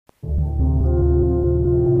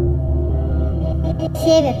Ooh,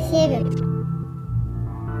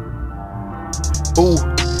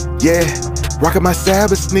 yeah, rockin' my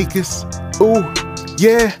Sabbath sneakers. Ooh,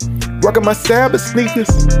 yeah, rockin' my Sabbath sneakers.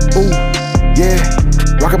 Ooh, yeah,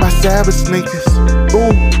 rockin' my Sabbath sneakers.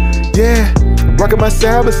 Ooh, yeah, rockin' my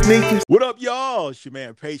Sabbath sneakers. What up, y'all? It's your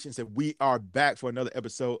man Patience, and we are back for another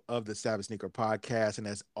episode of the Sabbath Sneaker Podcast. And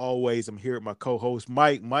as always, I'm here with my co-host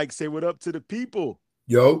Mike. Mike, say what up to the people.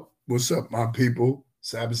 Yo, what's up, my people?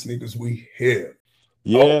 Sabbath Sneakers, we here.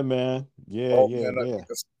 Yeah, man. Yeah.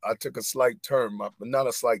 I took a slight turn, not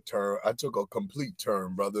a slight turn. I took a complete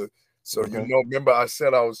turn, brother. So Okay. remember I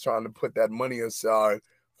said I was trying to put that money aside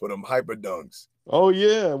for them hyper dunks. Oh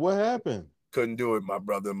yeah, what happened? Couldn't do it, my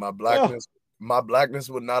brother. My blackness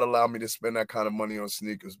would not allow me to spend that kind of money on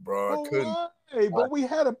sneakers, bro. I couldn't. Hey, but we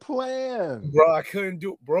had a plan, bro. I couldn't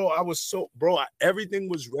do, bro. I was so, bro. Everything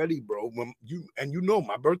was ready, bro. When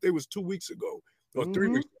my birthday was 2 weeks ago or 3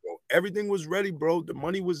 weeks ago. Everything was ready, bro. The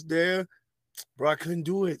money was there, bro. I couldn't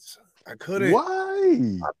do it. I couldn't.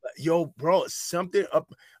 Why? Bro, something up.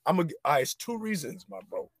 It's two reasons, my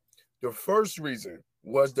bro. The first reason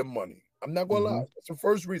was the money. I'm not gonna lie. That's the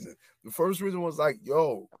first reason. The first reason was like,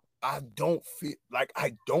 I don't feel like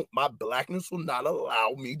my blackness will not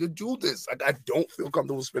allow me to do this. Like, I don't feel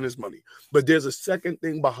comfortable spending this money. But there's a second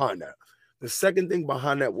thing behind that. The second thing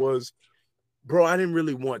behind that was, bro, I didn't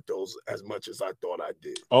really want those as much as I thought I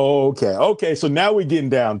did. Okay. So now we're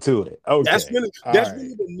getting down to it. Okay. That's really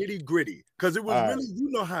the nitty gritty. Because it was really,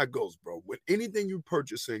 you know how it goes, bro. When anything you're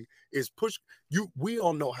purchasing is we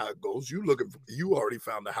all know how it goes. You already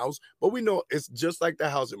found the house, but we know it's just like the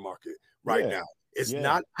housing market now. It's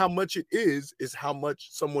not how much it is, it's how much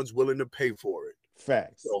someone's willing to pay for it.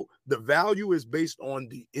 Facts. So the value is based on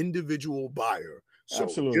the individual buyer. So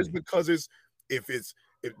Absolutely. Just because if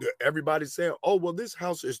everybody's saying, oh, well, this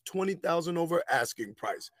house is $20,000 over asking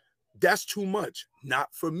price, that's too much.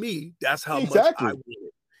 Not for me. That's how much I want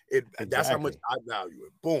it. That's how much I value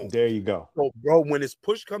it. Boom. There you go. So, bro, when it's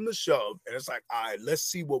push come to shove, and it's like, all right, let's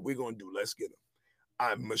see what we're gonna do. Let's get them.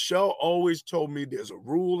 Michelle always told me there's a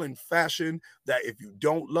rule in fashion that if you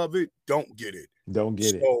don't love it, don't get it. Don't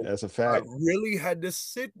get it. That's a fact. I really had to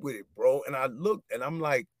sit with it, bro. And I looked and I'm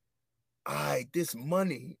like, this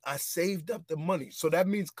money, I saved up the money. So that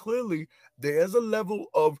means clearly there's a level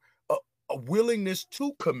of a willingness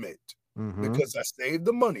to commit because I saved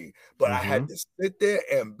the money, but I had to sit there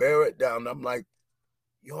and bear it down. I'm like,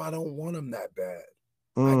 I don't want them that bad.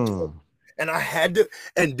 I don't. And I had to,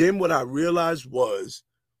 and then what I realized was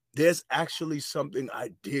there's actually something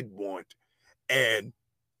I did want. And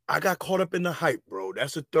I got caught up in the hype, bro.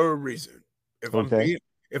 That's the third reason. If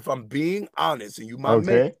I'm being honest, and you might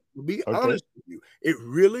be honest with you, it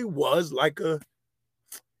really was like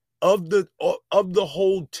of the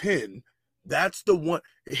whole 10, that's the one.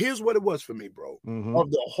 Here's what it was for me, bro. Of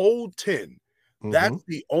the whole 10, that's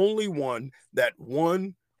the only one that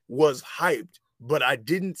was hyped. But I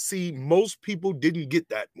didn't see, most people didn't get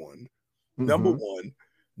that one. Number one.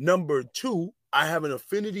 Number two, I have an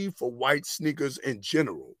affinity for white sneakers in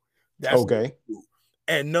general. That's okay.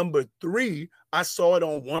 And number three, I saw it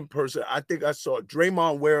on one person. I think I saw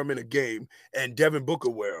Draymond wear them in a game and Devin Booker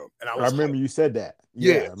wear them. And I remember you said that.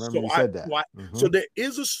 Yeah, I remember you said that. So there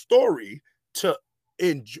is a story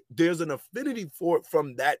there's an affinity for it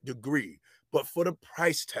from that degree. But for the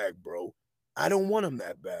price tag, bro, I don't want them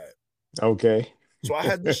that bad. Okay. So I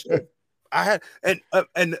had this shit. And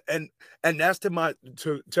that's to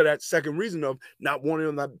that second reason of not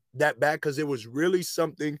wanting them that bad, because it was really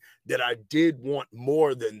something that I did want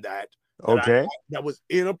more than that. That was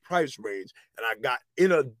in a price range, and I got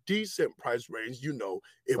in a decent price range.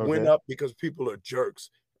 It went up because people are jerks,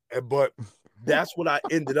 but that's what I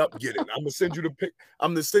ended up getting. I'm gonna send you the pic.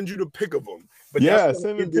 I'm gonna send you the pic of them. But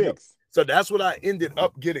send me pics. So that's what I ended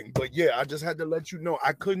up getting. But yeah, I just had to let you know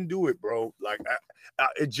I couldn't do it, bro. Like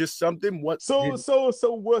it's just something. So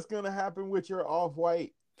what's gonna happen with your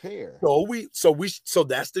off-white pair? So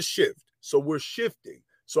that's the shift. So we're shifting.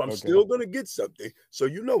 So I'm still gonna get something. So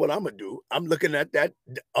you know what I'm gonna do? I'm looking at that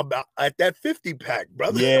 50 pack,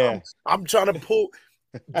 brother. Yeah. I'm trying to pull.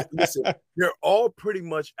 Listen, they're all pretty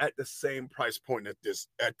much at the same price point at this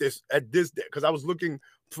day. Because I was looking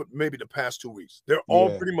for maybe the past 2 weeks. They're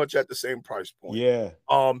all pretty much at the same price point. Yeah.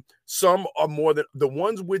 Some are more than the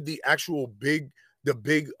ones with the actual big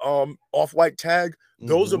off-white tag.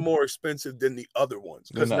 Those are more expensive than the other ones,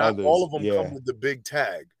 because not all of them come with the big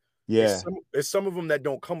tag. Yeah. There's some of them that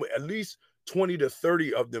don't come with, at least 20 to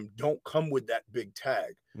 30 of them don't come with that big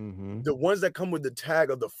tag. The ones that come with the tag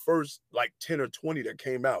are the first like 10 or 20 that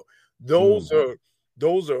came out. Those are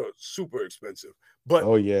super expensive. But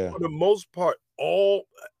for the most part,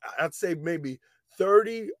 I'd say maybe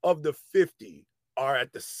 30 of the 50 are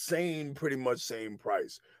at the pretty much same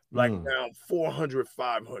price. Like now 400,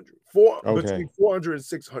 500, between 400 and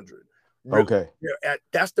 600. Really. Okay. Yeah,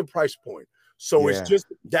 that's the price point. So it's just,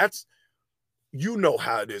 you know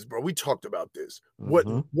how it is, bro. We talked about this. What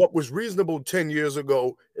was reasonable 10 years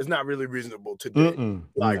ago is not really reasonable today.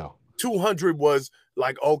 Like 200 was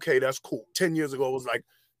like, okay, that's cool. 10 years ago it was like,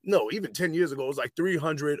 no, even 10 years ago it was like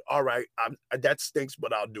 300. All right, that stinks,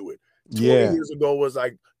 but I'll do it. 20 years ago was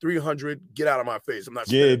like 300. Get out of my face. I'm not.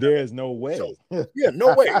 There's no way. So,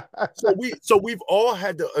 no way. So we've all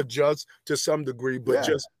had to adjust to some degree, but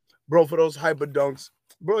just, bro, for those hyper dunks,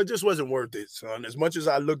 bro, it just wasn't worth it, son. As much as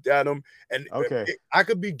I looked at them, and I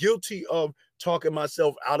could be guilty of talking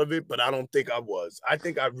myself out of it, but I don't think I was. I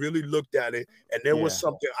think I really looked at it, and there was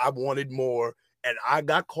something I wanted more, and I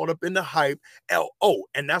got caught up in the hype.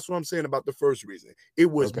 And that's what I'm saying about the first reason. It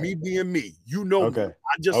was me being me. You know me. I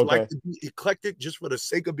just like to be eclectic just for the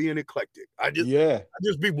sake of being eclectic. I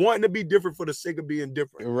just be wanting to be different for the sake of being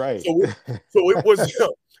different. Right. So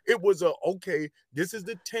it was okay, this is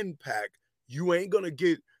the 10-pack. You ain't gonna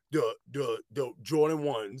get the Jordan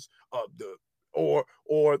 1s, or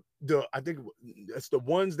I think it's the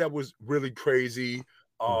ones that was really crazy.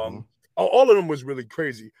 All of them was really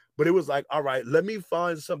crazy, but it was like, all right, let me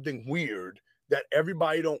find something weird that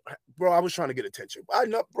everybody don't. Bro, I was trying to get attention. I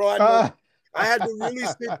know. I had to really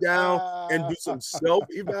sit down and do some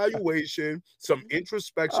self-evaluation, some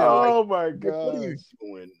introspection. Oh my God, what are you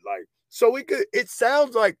doing? Like, so it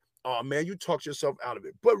sounds like, oh man, you talked yourself out of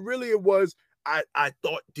it, but really it was, I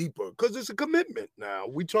thought deeper, because it's a commitment. Now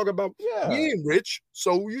we talk about being rich,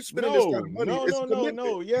 so you spending this kind of money.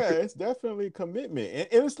 No. Yeah, it's definitely a commitment, and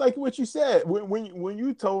it's like what you said when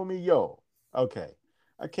you told me, okay,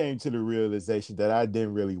 I came to the realization that I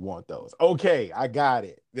didn't really want those. Okay, I got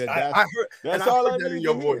it. I heard that in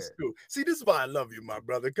your voice too. See, this is why I love you, my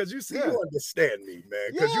brother, because you see, you understand me,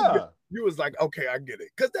 man. Because you was like, okay, I get it,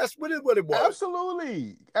 because that's what it was.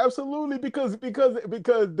 Absolutely, because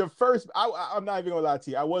the first, I'm not even gonna lie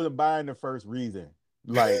to you, I wasn't buying the first reason.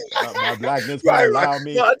 Like my blackness might allow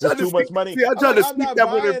me. There's too much money. See, I'm trying to speak that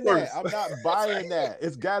one in first. I'm not buying that.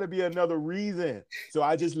 It's got to be another reason. So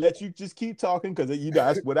I just let you just keep talking, because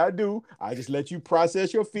that's what I do. I just let you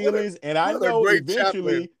process your feelings, and I know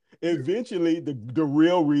eventually the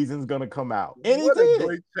real reason's gonna come out. And what it did. A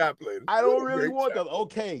great chaplain. I don't really want that.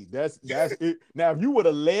 Okay, that's it. Now, if you would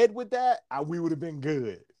have led with that, we would have been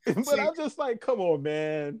good. But I'm just like, come on,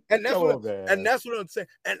 man. And that's what I'm saying.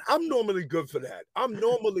 And I'm normally good for that. I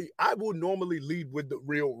would normally lead with the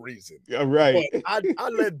real reason. Yeah, right. But I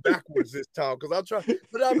led backwards this time, because I'll try.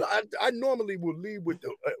 But I normally will lead with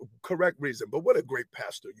the correct reason. But what a great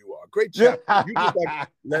pastor you are. Great chaplain. You just like,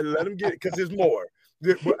 let him get it, because there's more.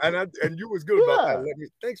 And you was good about that.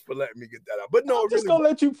 Thanks for letting me get that out. But no, I'm just gonna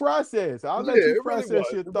let you process. I'll let you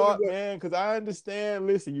process your thought, man, because I understand.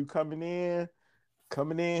 Listen, you coming in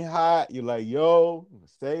hot, you're like,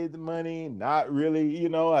 save the money, not really,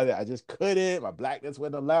 I just couldn't, my blackness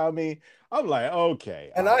wouldn't allow me. I'm like, okay,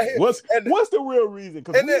 and what's the real reason?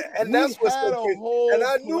 Because that's what's so crazy. And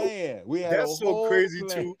I knew we had that's so crazy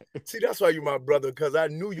too. See, that's why you my brother, because I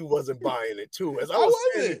knew you wasn't buying it too. As I was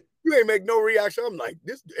saying, you ain't make no reaction. I'm like,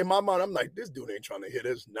 this in my mind, I'm like, this dude ain't trying to hear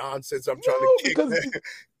this nonsense. I'm trying to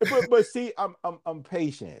kick. But see, I'm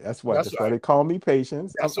patient. That's why they call me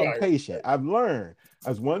patience. I'm patient. I've learned.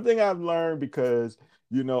 That's one thing I've learned, because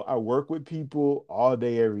I work with people all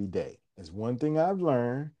day, every day. There's one thing I've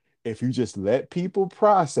learned. If you just let people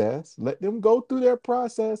process, let them go through their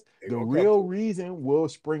process, the real reason will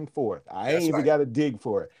spring forth. I ain't even got to dig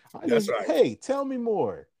for it. Hey, tell me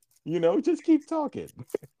more. Just keep talking.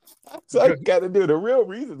 That's all you got to do. The real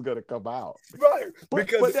reason's gonna come out, right?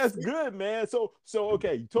 But that's good, man. So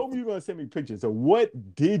okay, you told me you were gonna send me pictures. So what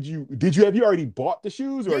did you have you already bought the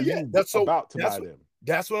shoes, or are you about to buy them?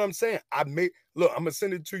 That's what I'm saying. Look, I'm gonna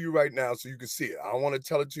send it to you right now so you can see it. I don't want to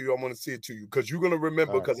tell it to you. I want to see it to you, because you're gonna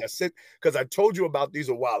remember, because I told you about these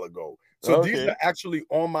a while ago. So these are actually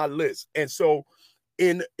on my list, and so.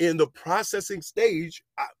 In the processing stage,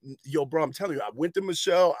 bro, I'm telling you, I went to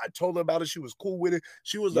Michelle. I told her about it. She was cool with it.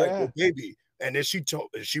 She was like, well, baby. And then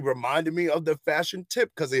she reminded me of the fashion tip,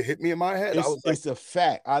 because it hit me in my head. It's a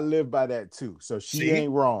fact. I live by that too. So she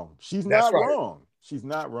ain't wrong. She's not wrong. She's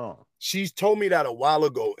not wrong. She's told me that a while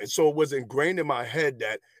ago. And so it was ingrained in my head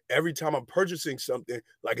that every time I'm purchasing something,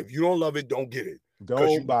 like, if you don't love it, don't get it.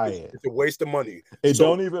 Don't buy it. It's a waste of money. It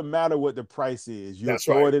don't even matter what the price is. You'll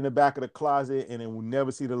throw it in the back of the closet, and it will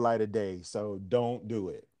never see the light of day. So don't do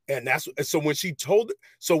it. And so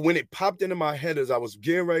when it popped into my head as I was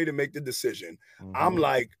getting ready to make the decision, I'm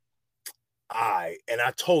like, And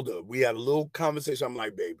I told her, we had a little conversation. I'm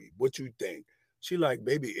like, baby, what you think? She like,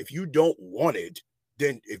 baby, if you don't want it,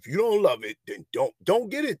 then if you don't love it, then don't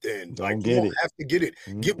get it then. Don't like get you don't it. have to get it.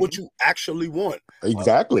 Get what you actually want.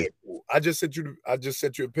 Exactly. Cool. I just sent you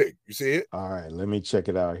a pic. You see it? All right, let me check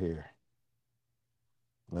it out here.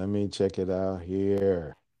 Let me check it out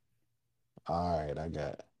here. All right, I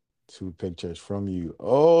got 2 pictures from you.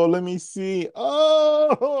 Oh, let me see.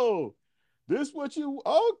 Oh, this what you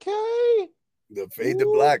okay. The Fade to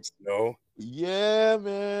Blacks, no. Yeah,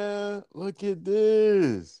 man. Look at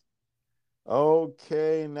this.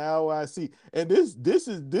 Okay, now I see. And this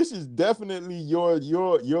is definitely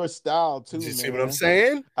your style too, You man. see what I'm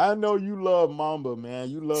saying? I know you love Mamba, man.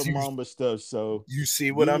 You love Mamba stuff, so you see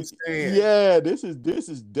what I'm saying? Yeah, this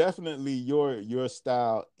is definitely your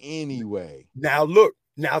style anyway. Now look,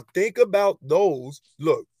 now think about those.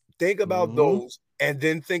 Look, think about those, and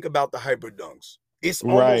then think about the Hyper Dunks. It's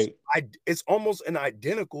almost an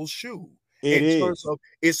identical shoe. It is. Terms of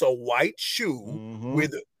it's a white shoe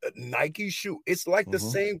with a Nike shoe. It's like the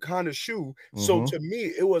same kind of shoe. So to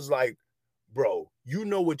me, it was like, bro, you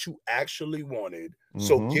know what you actually wanted.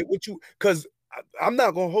 So get what you, because I'm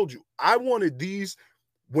not gonna hold you. I wanted these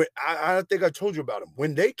when I think I told you about them.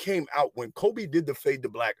 When they came out, when Kobe did the Fade to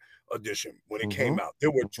Black edition, when it came out, there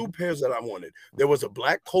were 2 pairs that I wanted. There was a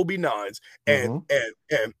black Kobe 9s and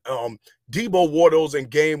Debo wore those in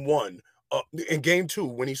game 1. In game 2,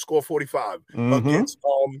 when he scored 45 against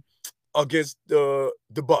the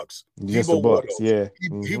Bucks. Yes, the Bucks, yeah.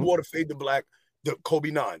 He wore the Fade to Black, the Kobe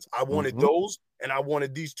 9s. I wanted those, and I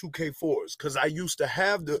wanted these 2K4s because I used to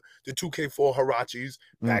have the 2K4 Huaraches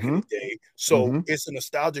back in the day. So it's a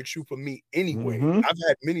nostalgic shoe for me anyway. I've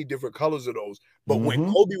had many different colors of those. But when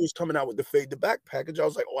Kobe was coming out with the Fade to Black package, I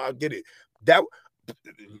was like, oh, I'll get it. That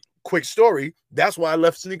quick story, that's why I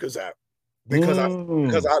left sneakers out. Because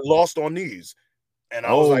I lost on these. And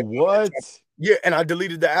I was like, what? Yeah, and I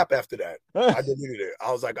deleted the app after that. I deleted it.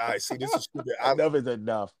 I was like, all right, see, this is stupid. Enough is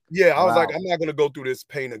enough. Yeah, I was like, I'm not gonna go through this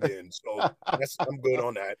pain again. So I'm good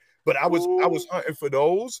on that. But I was hunting for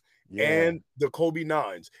those and the Kobe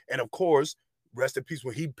 9s. And of course, rest in peace,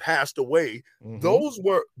 when he passed away, those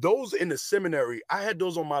in the seminary. I had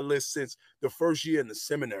those on my list since the first year in the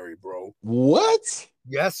seminary, bro. What?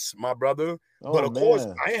 Yes, my brother. But of course,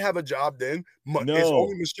 I didn't have a job then. It's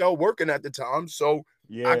only Michelle working at the time, so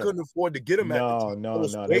I couldn't afford to get him at the time. No,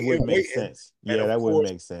 that wouldn't make sense. Yeah, that wouldn't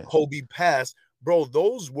make sense. Kobe passed, bro.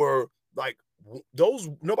 Those were like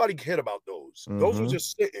nobody cared about those. Those were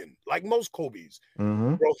just sitting like most Kobe's.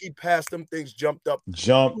 Bro, he passed, them things jumped up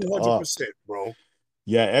 200%, bro.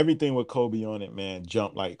 Yeah, everything with Kobe on it, man,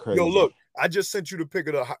 jumped like crazy. Yo, look, I just sent you the pic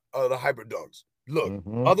of the Hyper Dunks. Look,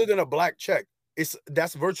 other than a black check,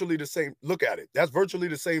 that's virtually the same. Look at it. That's virtually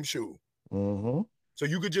the same shoe. So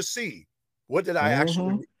you could just see what did I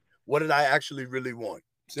actually really want.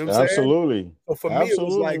 See what I'm saying? So for me, it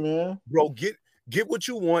was like, man, bro, get what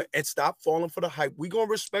you want and stop falling for the hype. We're gonna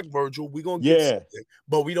respect Virgil. We're gonna get something,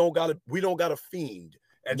 but we don't gotta fiend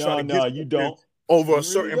and try to get you don't over a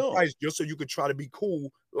certain price just so you could try to be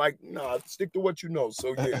cool. Like, nah, stick to what you know.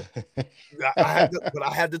 So yeah, I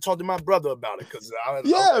had to talk to my brother about it because let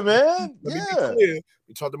me be clear.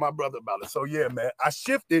 We talked to my brother about it. So yeah, man, I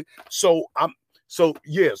shifted. I'm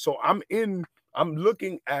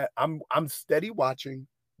steady watching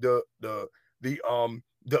the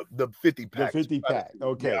 50 pack. The 50 pack.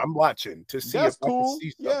 Okay. Yeah, I'm watching to see that's if cool. I can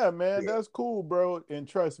see something. Yeah, man, that's cool, bro. And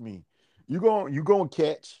trust me, you gonna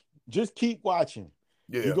catch. Just keep watching.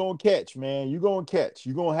 Yeah. You're gonna catch, man. You're gonna catch.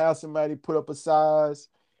 You're gonna have somebody put up a size.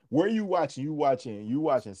 Where you watching? You watching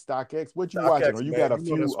StockX? What you watching? Or you got a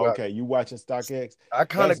few? Okay, you watching StockX? I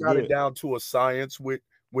kind of got it down to a science with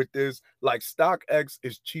this. Like StockX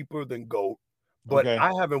is cheaper than GOAT, but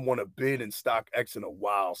I haven't won a bid in StockX in a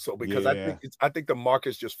while. So because I think the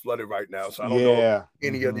market's just flooded right now. So I don't know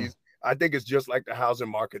any of these. I think it's just like the housing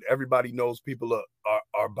market. Everybody knows people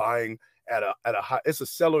are buying at a high. It's a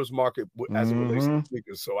seller's market as it relates to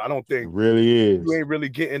sneakers. So I don't think it really is. You ain't really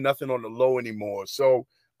getting nothing on the low anymore. So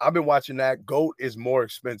I've been watching that. GOAT is more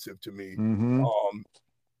expensive to me.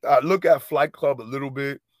 I look at Flight Club a little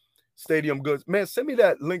bit. Stadium Goods. Man, send me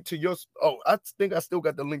that link to your. Oh, I think I still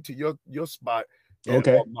got the link to your spot. On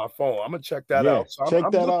my phone. I'm gonna check that out. So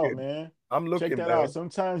check that out, man. I'm looking. Check that out.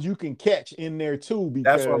 Sometimes you can catch in there too,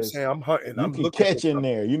 because that's what I'm saying. I'm hunting. You can catch in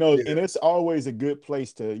there, and it's always a good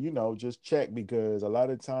place to, just check, because a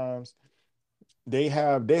lot of times they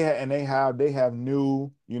have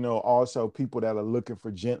new, also people that are looking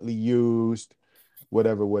for gently used,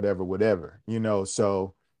 whatever,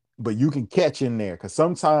 so, but you can catch in there because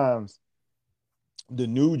sometimes the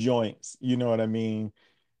new joints, you know what I mean,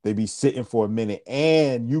 They be sitting for a minute,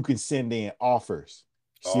 and you can send in offers.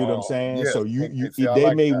 See what I'm saying? Yeah. So See, I they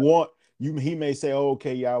like may that. want you. He may say, oh,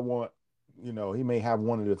 okay, yeah, I want. He may have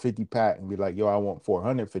one of the 50 pack and be like, yo, I want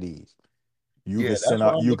 400 for these. You can send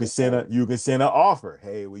out. You can send an offer.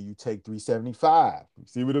 Hey, will you take 375?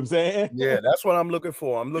 See what I'm saying? Yeah, that's what I'm looking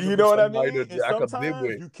for. I'm looking You for know what I somebody mean? And I could bid sometimes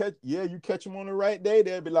with. you catch them on the right day.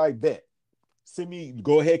 They'll be like, bet. Send me.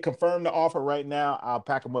 Go ahead, confirm the offer right now. I'll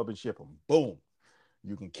pack them up and ship them. Boom.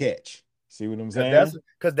 You can catch. See what I'm saying?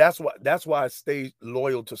 That's why I stay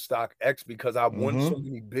loyal to StockX, because I won so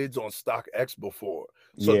many bids on StockX before.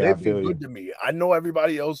 So yeah, they've been good to me. I know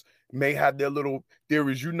everybody else may have their little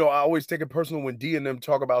theories. I always take it personal when D and them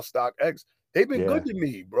talk about StockX. They've been good to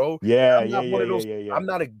me, bro. Yeah, I'm not one of those. I'm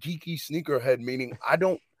not a geeky sneakerhead, meaning I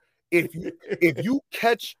don't. If you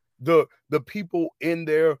catch the people in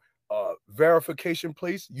their verification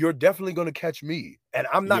place, you're definitely going to catch me, and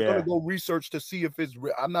I'm not going to go research to see if it's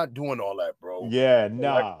real. I'm not doing all that, bro. Yeah,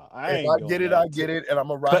 nah, I ain't doing that. I get it, and I'm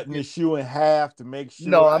a rock cutting the shoe in half to make sure.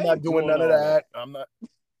 No, I'm not doing none of that. I'm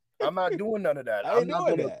not doing none of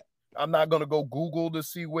that. I'm not gonna go Google to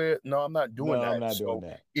see where. No, I'm not doing that. I'm not doing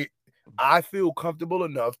that. I feel comfortable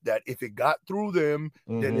enough that if it got through them,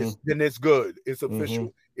 then it's good. It's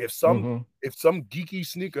official. If some geeky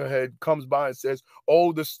sneakerhead comes by and says,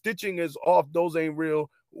 "Oh, the stitching is off. Those ain't real."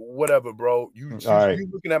 Whatever, bro. You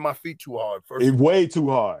looking at my feet too hard. It's way too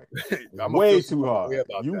hard. I'm way too hard.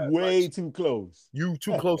 You that. way too close. You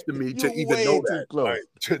too close to me to even know that. Like,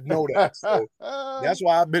 to know that. So that's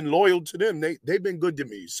why I've been loyal to them. They've been good to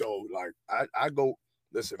me. So like I go.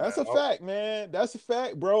 Listen, that's a fact, man. That's a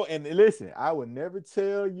fact, bro. And listen, I would never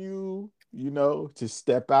tell you, to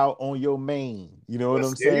step out on your main. You know what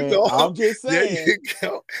I'm saying? I'm just saying.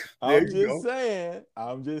 I'm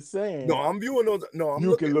just saying. No, I'm viewing those. No,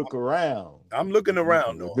 you can look around. I'm looking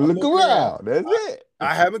around. You can look around. That's it.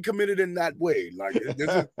 I haven't committed in that way. Like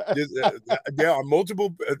there are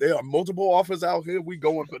multiple offers out here. We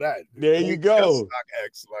going for that. There you go.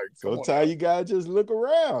 StockX, like sometimes you gotta just look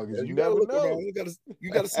around. Yeah, you never know. Around.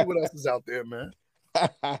 You gotta see what else is out there, man.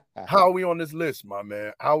 How are we on this list, my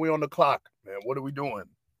man? How are we on the clock, man? What are we doing?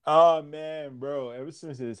 Oh man, bro. Ever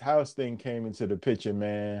since this house thing came into the picture,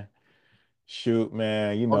 man. Shoot,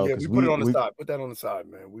 man. we put it on the side. Put that on the side,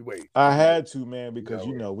 man. We wait. I had to, man, because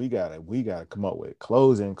we gotta come up with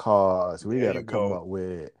closing costs. We gotta come up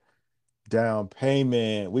with down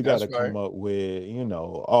payment. We gotta come up with,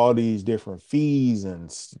 all these different fees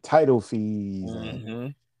and title fees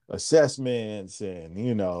and assessments,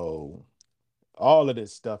 and all of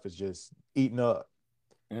this stuff is just eating up.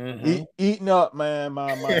 Eating up, man,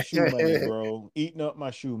 my shoe money, bro. Eating up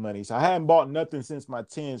my shoe money. So I hadn't bought nothing since my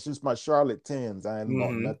Charlotte 10s. I hadn't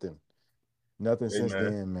bought nothing since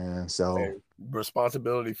then, man. So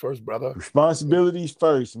responsibility first, brother. Responsibilities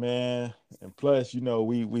first, man. And plus,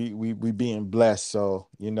 we being blessed. So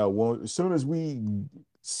as soon as we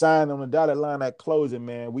sign on the dotted line at closing,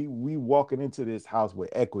 man, we walking into this house with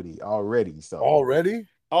equity already. So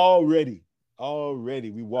already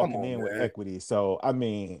we walking in with equity. So I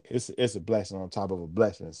mean, it's a blessing on top of a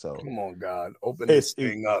blessing. So come on, God, open this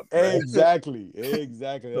thing up, man. Exactly that's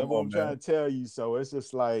what I'm trying to tell you. So it's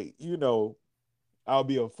just like, I'll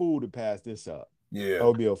be a fool to pass this up.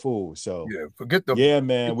 I'll be a fool. So forget the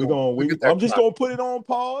man. I'm just gonna put it on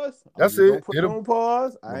pause. That's it. Put it on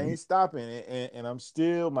pause. I ain't stopping it, and I'm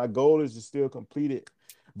still, my goal is to still complete it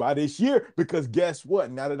by this year, because guess what?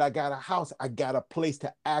 Now that I got a house, I got a place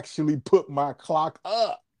to actually put my clock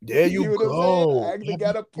up. There you go. I actually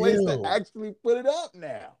got a place to actually put it up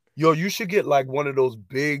now. Yo, you should get like one of those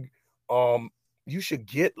big, you should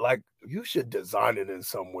design it in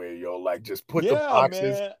some way, yo. Like just put the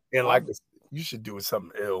boxes in like you should do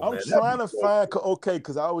something ill. I'm trying to find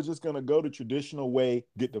because I was just gonna go the traditional way,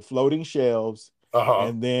 get the floating shelves.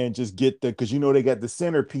 And then just get because they got the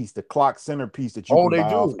centerpiece, the clock centerpiece that you can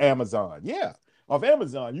buy off Amazon. Yeah, off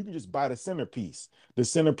Amazon, you can just buy the centerpiece. The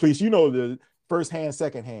centerpiece, the first hand,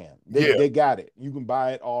 second hand. They got it. You can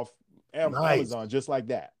buy it off Amazon just like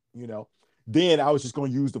that. Then I was just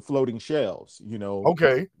going to use the floating shelves.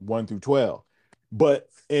 1 through 12. But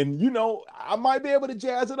I might be able to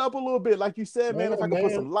jazz it up a little bit, like you said, man. If I can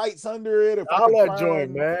put some lights under it,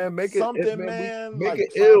 joint, man, make it something, man. Make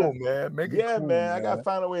it ill, man. Make it cool, man. I gotta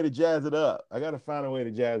find a way to jazz it up. man. I gotta find a way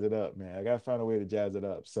to jazz it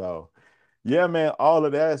up. So, yeah, man. All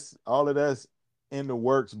of that's in the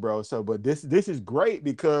works, bro. So, but this is great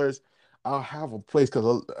because I'll have a place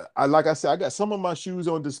because like I said, I got some of my shoes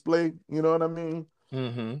on display. You know what I mean?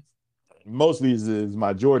 Mostly is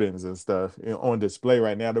my Jordans and stuff on display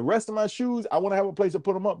right now. The rest of my shoes, I want to have a place to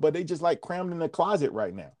put them up, but they just like crammed in the closet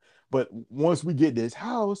right now. But once we get this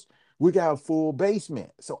house, we got a full basement.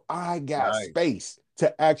 So I got space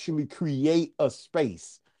to actually create a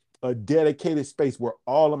space, a dedicated space where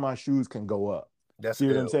all of my shoes can go up. See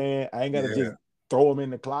what I'm saying? I ain't got to just throw them in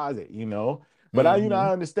the closet, you know? But I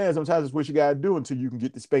understand sometimes it's what you got to do until you can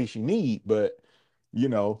get the space you need. But, you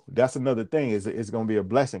know, that's another thing is it's going to be a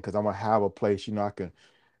blessing because I'm going to have a place, you know, I can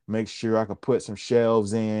make sure I can put some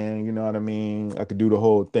shelves in, you know what I mean? I could do the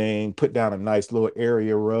whole thing, put down a nice little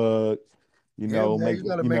area rug, you know, man, you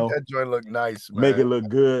gotta make that joint look nice, man. Make it look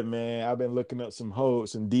good, man. I've been looking up some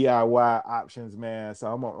DIY options, man. So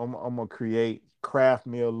I'm gonna craft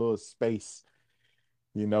me a little space,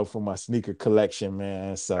 you know, for my sneaker collection,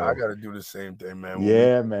 man. So I gotta do the same thing, man.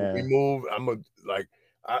 Man. When we move, I'm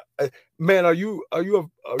man, are you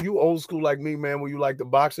old school like me, man? Where you like the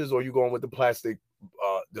boxes, or you going with the plastic,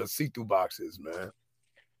 the see-through boxes, man?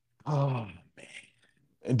 Oh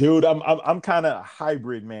man, dude, I'm kind of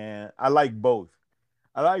hybrid, man. I like both,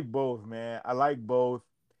 man. I like both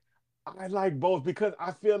because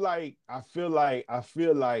I feel like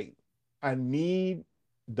I need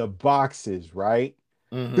the boxes, right?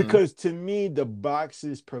 Because to me, the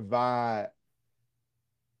boxes provide,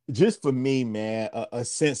 just for me, man, a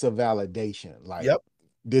sense of validation. Like,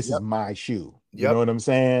 this is my shoe. You know what I'm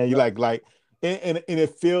saying? You like, and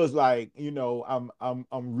it feels like, you know,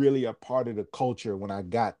 I'm really a part of the culture when I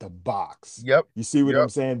got the box. You see what I'm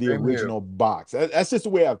saying? The original box. That's just the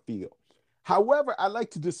way I feel. However, I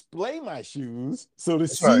like to display my shoes so the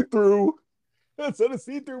see-through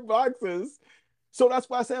boxes. So that's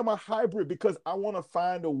why I say I'm a hybrid, because I want to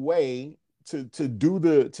find a way to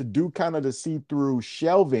do kind of the see-through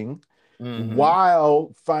shelving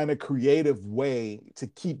while find a creative way to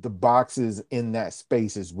keep the boxes in that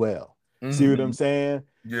space as well. See what I'm saying?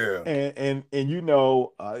 Yeah. And you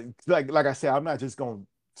know, like I said, I'm not just gonna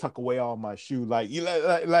tuck away all my shoe like D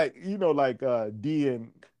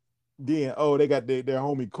and O, they got their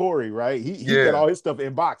homie Corey, right? He got all his stuff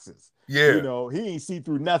in boxes. Yeah. You know, he ain't see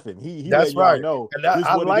through nothing. He that's right. Know and that,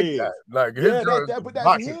 I like that. Like, but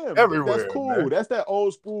that's him. Everywhere, that's cool. Man. That's that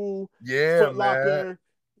old school Foot Locker,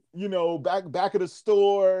 you know, back of the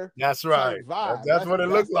store. That's right. Vibe. That's what it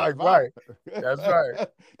looks like, right? That's right.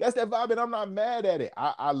 That's that vibe, and I'm not mad at it.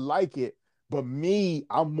 I like it. But me,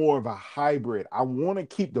 I'm more of a hybrid. I want to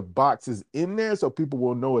keep the boxes in there so people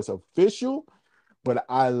will know it's official. But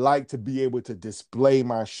I like to be able to display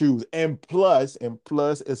my shoes, and plus,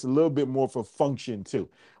 it's a little bit more for function too.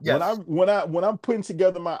 Yes. When I'm putting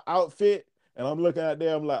together my outfit and I'm looking at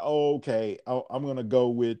there, I'm like, oh, okay, I'm gonna go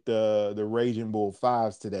with the Raging Bull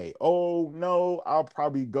 5s today. Oh no, I'll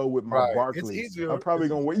probably go with my Barclays. It's easier. I'm probably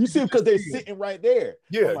gonna wait. You see, because they're sitting right there.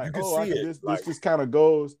 Yeah, like, you can see it. This just kind of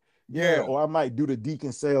goes. Yeah, or I might do the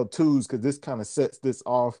Deacon Sale 2s because this kind of sets this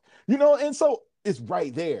off. You know, and so. It's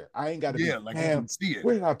right there. I ain't got to be, like, you can see it.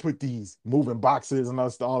 Where did I put these moving boxes and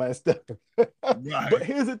all that stuff? But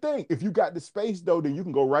here's the thing. If you got the space, though, then you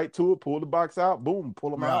can go right to it, pull the box out, boom, pull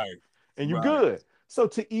them out, and you're good. So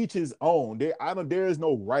to each his own. There is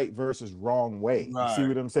no right versus wrong way. You see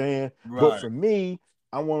what I'm saying? But for me,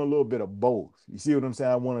 I want a little bit of both. You see what I'm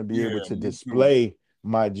saying? I want to be able to display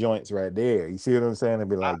my joints right there. You see what I'm saying? And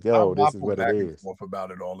be like, yo, this is what it is. I forth about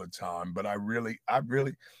it all the time, but I really,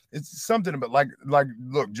 it's something about like,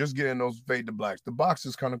 look, just getting those fade to blacks. The box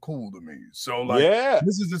is kind of cool to me. So like,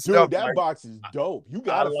 this is the stuff. That box is dope. You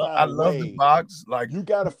gotta find. I love the box. Like, you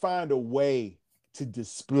gotta find a way to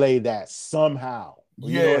display that somehow.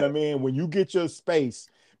 You know what I mean? When you get your space.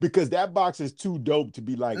 Because that box is too dope to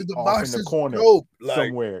be like off in the corner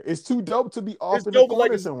somewhere. It's too dope to be off in the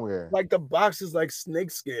corner somewhere. Like the box is like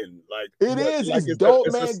snakeskin. Like it is. Like it's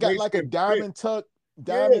dope, man. Got like a diamond tuck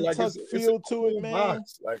feel to it, man.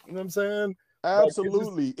 Box. Like, you know what I'm saying?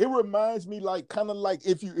 Absolutely. Like, it reminds me like kind of like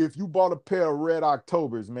if you bought a pair of Red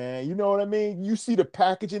Octobers, man. You know what I mean? You see the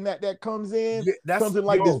packaging that comes in. Comes in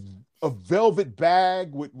like this a velvet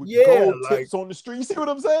bag with gold tips on the street. You see what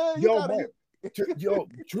I'm saying?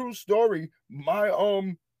 True story. My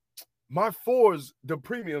fours, the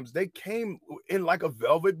premiums, they came in like a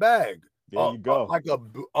velvet bag. There you go. Like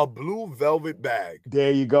a blue velvet bag.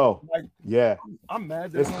 There you go. Like, yeah. I'm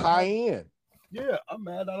mad. It's high end. Yeah, I'm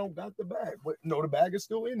mad I don't got the bag. But no, the bag is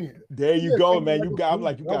still in here. There you go, man. You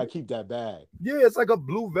gotta keep that bag. Yeah, it's like a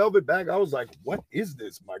blue velvet bag. I was like, what is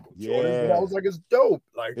this, Michael Jordan? But I was like, it's dope.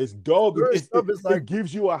 Like, it's dope. It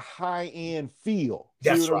gives you a high-end feel.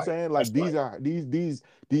 That's what I'm saying? Like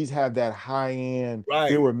these have that high end.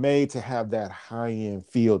 They were made to have that high-end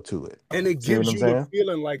feel to it. And it gives you a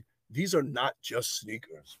feeling like these are not just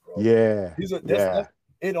sneakers, bro. Yeah.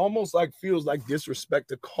 it almost like feels like disrespect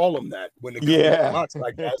to call them that when it comes to box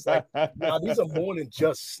like that. It's like, nah, these are more than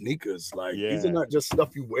just sneakers. Like these are not just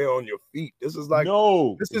stuff you wear on your feet. This is like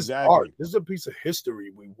this is art. This is a piece of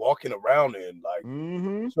history we walking around in. Like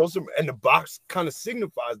show some, and the box kind of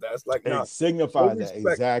signifies that. It's like it signifies that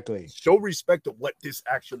exactly. Show respect to what this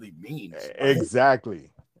actually means.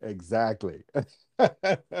 Exactly.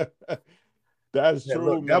 That's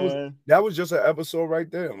true, look, man. That was just an episode right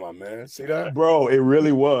there, my man. See that, bro? It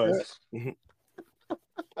really was. You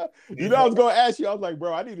know, I was gonna ask you. I was like,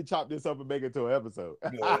 bro, I need to chop this up and make it to an episode.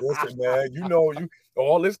 Listen, man. You know,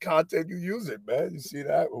 all this content you use it, man. You see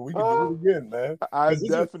that? Well, we can do it again, man. I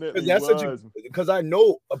definitely was because I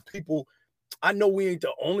know of people. I know we ain't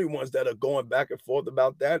the only ones that are going back and forth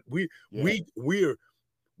about that. We're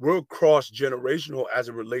cross-generational as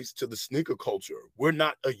it relates to the sneaker culture. We're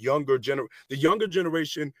not a younger generation. The younger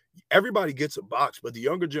generation, everybody gets a box, but the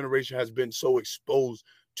younger generation has been so exposed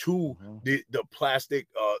to the plastic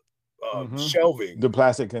shelving, the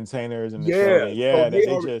plastic containers, and the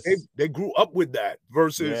shelving. So they grew up with that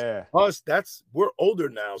versus us. We're older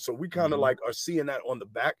now, so we kind of like are seeing that on the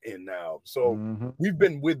back end now. So we've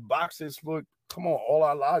been with boxes for all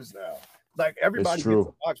our lives now. Like everybody gets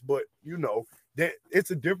a box, but you know.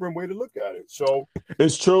 It's a different way to look at it. So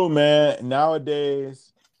it's true, man.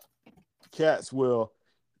 Nowadays, cats they'll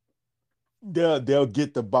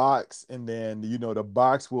get the box, and then the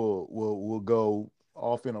box will go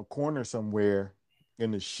off in a corner somewhere,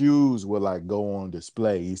 and the shoes will like go on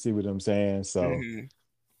display. You see what I'm saying? So,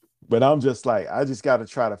 but I'm just like, I just got to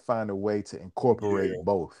try to find a way to incorporate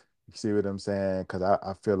both. You see what I'm saying? Because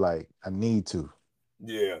I feel like I need to.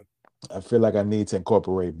 Yeah. I feel like I need to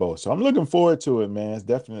incorporate both. So I'm looking forward to it, man. It's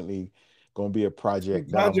definitely going to be a project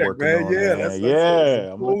that I'm working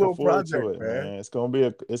on. I'm looking forward to it, man. It's going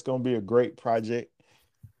to be a great project.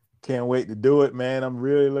 Can't wait to do it, man. I'm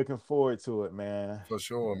really looking forward to it, man. For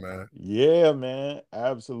sure, man. Yeah, man.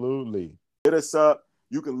 Absolutely. Hit us up.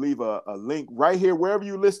 You can leave a link right here, wherever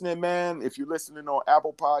you're listening, man. If you're listening on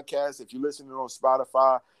Apple Podcasts, if you're listening on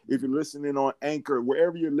Spotify, if you're listening on Anchor,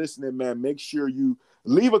 wherever you're listening, man, make sure you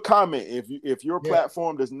leave a comment. If your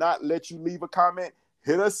platform does not let you leave a comment,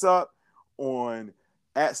 hit us up on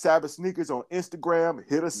 @Sabbath Sneakers on Instagram.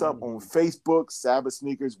 Hit us up on Facebook, Sabbath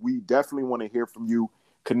Sneakers. We definitely want to hear from you,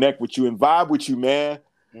 connect with you, and vibe with you, man.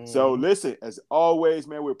 So listen, as always,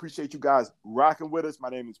 man, we appreciate you guys rocking with us. My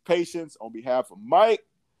name is Patience. On behalf of Mike,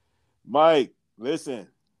 listen,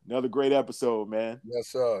 another great episode, man. Yes,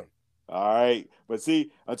 sir. All right. But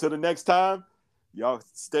see, until the next time, y'all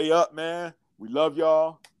stay up, man. We love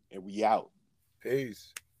y'all, and we out.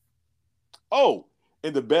 Peace. Oh,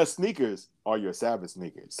 and the best sneakers are your Sabbath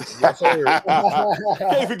sneakers. Yes, sir.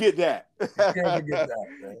 Can't forget that. Can't forget that,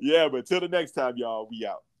 man. Yeah, but till the next time, y'all, we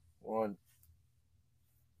out. One.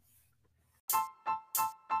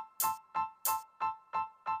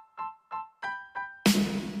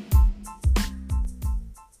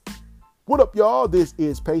 What up, y'all? This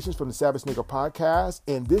is Patience from the Sabbath Sneaker Podcast,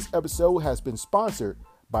 and this episode has been sponsored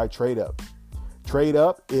by TradeUp.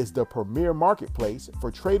 TradeUp is the premier marketplace for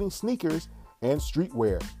trading sneakers and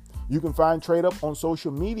streetwear. You can find TradeUp on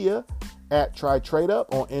social media at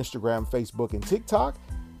TryTradeUp on Instagram, Facebook, and TikTok,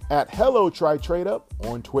 at HelloTryTradeUp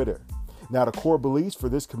on Twitter. Now, the core beliefs for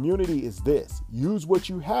this community is this: use what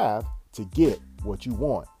you have to get what you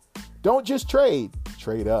want. Don't just trade,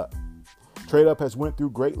 trade up. TradeUp has went through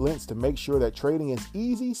great lengths to make sure that trading is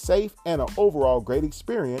easy, safe, and an overall great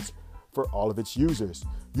experience for all of its users.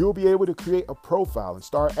 You'll be able to create a profile and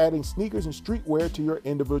start adding sneakers and streetwear to your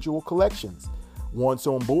individual collections. Once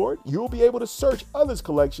on board, you'll be able to search others'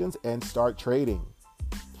 collections and start trading.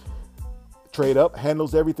 TradeUp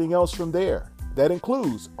handles everything else from there. That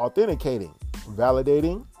includes authenticating,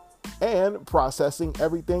 validating, and processing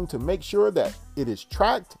everything to make sure that it is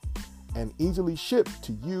tracked and easily shipped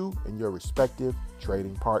to you and your respective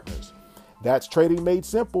trading partners. That's trading made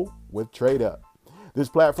simple with TradeUp. This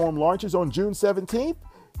platform launches on June 17th,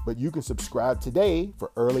 but you can subscribe today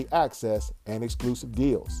for early access and exclusive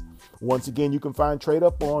deals. Once again, you can find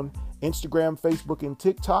TradeUp on Instagram, Facebook, and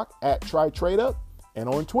TikTok at TryTradeUp, and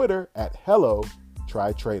on Twitter at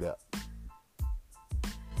HelloTryTradeUp.